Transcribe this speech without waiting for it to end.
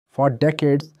For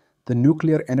decades, the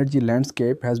nuclear energy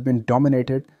landscape has been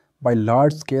dominated by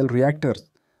large-scale reactors,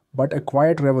 but a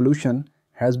quiet revolution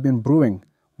has been brewing,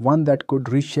 one that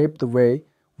could reshape the way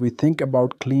we think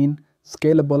about clean,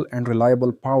 scalable and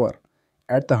reliable power.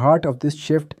 At the heart of this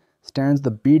shift stands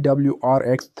the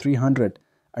BWRX-300,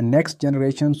 a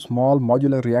next-generation small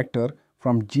modular reactor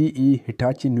from GE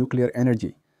Hitachi Nuclear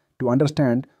Energy. To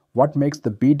understand what makes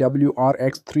the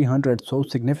BWRX-300 so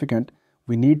significant,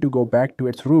 we need to go back to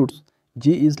its roots.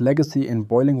 GE's legacy in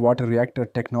boiling water reactor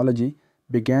technology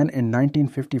began in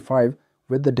 1955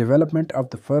 with the development of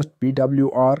the first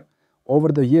BWR. Over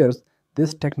the years,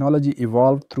 this technology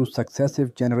evolved through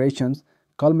successive generations,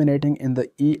 culminating in the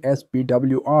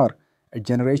ESBWR, a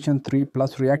Generation 3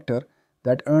 Plus reactor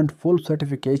that earned full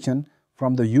certification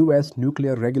from the US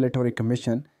Nuclear Regulatory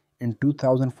Commission in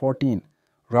 2014.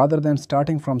 Rather than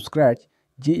starting from scratch,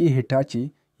 GE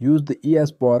Hitachi used the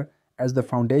ESBWR as the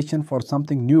foundation for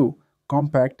something new,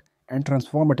 compact, and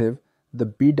transformative, the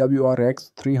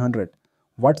BWRX-300.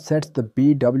 What sets the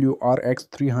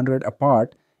BWRX-300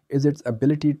 apart is its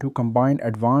ability to combine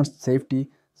advanced safety,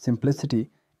 simplicity,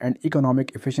 and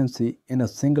economic efficiency in a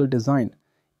single design.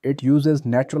 It uses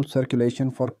natural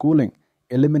circulation for cooling,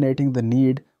 eliminating the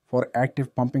need for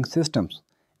active pumping systems,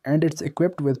 and it's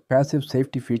equipped with passive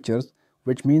safety features,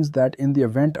 which means that in the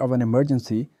event of an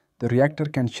emergency, the reactor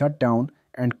can shut down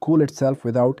and cool itself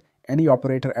without any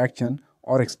operator action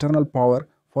or external power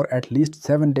for at least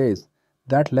 7 days.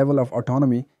 That level of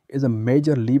autonomy is a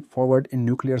major leap forward in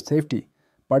nuclear safety.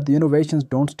 But the innovations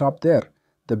don't stop there.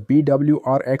 The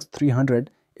BWRX-300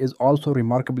 is also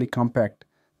remarkably compact.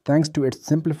 Thanks to its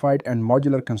simplified and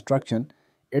modular construction,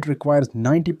 it requires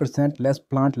 90% less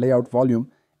plant layout volume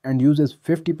and uses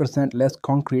 50% less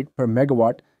concrete per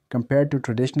megawatt compared to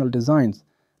traditional designs.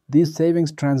 These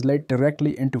savings translate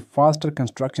directly into faster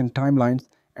construction timelines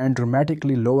and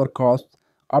dramatically lower costs,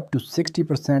 up to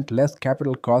 60% less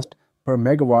capital cost per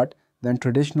megawatt than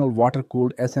traditional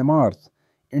water-cooled SMRs.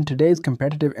 In today's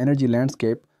competitive energy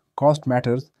landscape, cost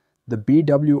matters. The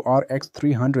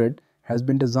BWRX-300 has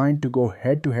been designed to go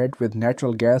head-to-head with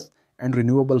natural gas and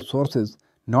renewable sources,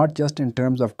 not just in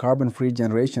terms of carbon-free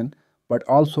generation, but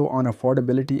also on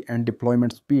affordability and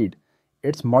deployment speed.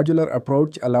 Its modular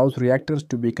approach allows reactors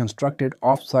to be constructed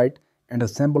off-site and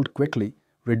assembled quickly,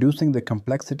 reducing the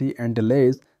complexity and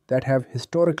delays that have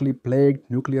historically plagued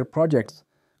nuclear projects.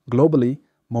 Globally,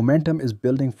 momentum is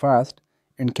building fast.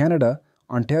 In Canada,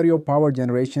 Ontario Power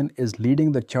Generation is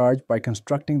leading the charge by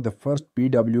constructing the first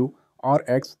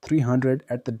BWRX-300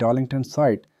 at the Darlington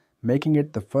site, making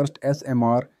it the first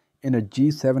SMR in a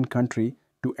G7 country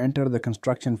to enter the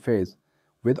construction phase.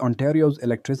 With Ontario's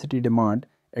electricity demand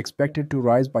expected to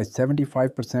rise by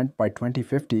 75% by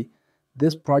 2050,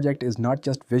 this project is not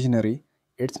just visionary,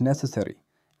 it's necessary.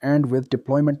 And with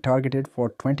deployment targeted for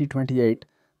 2028,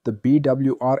 the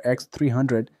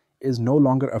BWRX-300 is no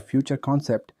longer a future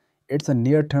concept, it's a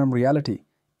near-term reality.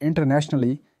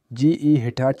 Internationally, GE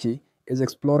Hitachi is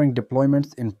exploring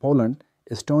deployments in Poland,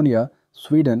 Estonia,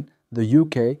 Sweden, the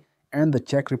UK, and the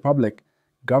Czech Republic.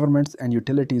 Governments and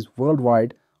utilities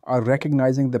worldwide are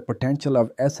recognizing the potential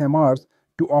of SMRs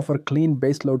to offer clean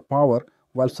baseload power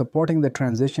while supporting the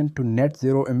transition to net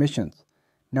zero emissions.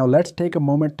 Now let's take a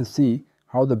moment to see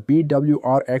how the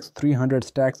BWRX-300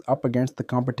 stacks up against the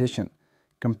competition.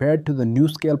 Compared to the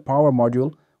NuScale power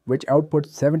module, which outputs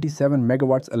 77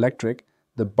 megawatts electric,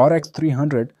 the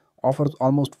BWRX-300 offers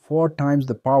almost 4 times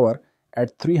the power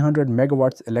at 300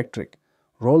 megawatts electric.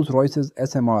 Rolls-Royce's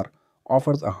SMR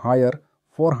offers a higher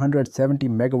 470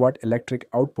 megawatt electric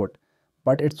output,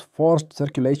 but its forced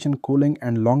circulation cooling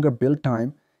and longer build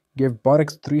time give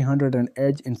BWRX-300 an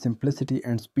edge in simplicity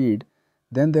and speed.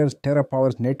 Then there's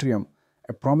TerraPower's Natrium,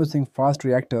 a promising fast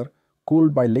reactor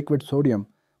cooled by liquid sodium,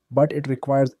 but it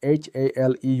requires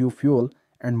HALEU fuel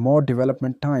and more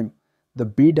development time. The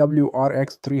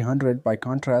BWRX-300, by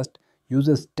contrast,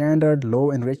 uses standard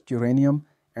low-enriched uranium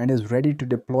and is ready to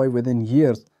deploy within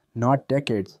years, not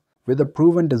decades. With a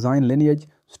proven design lineage,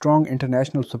 strong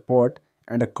international support,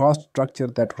 and a cost structure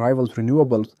that rivals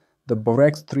renewables, the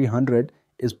BWRX-300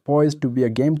 is poised to be a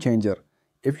game-changer.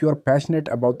 If you are passionate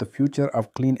about the future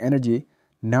of clean energy,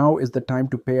 now is the time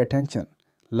to pay attention.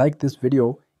 Like this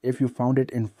video if you found it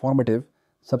informative.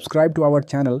 Subscribe to our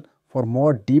channel for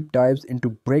more deep dives into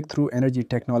breakthrough energy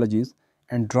technologies,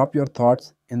 and drop your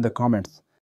thoughts in the comments.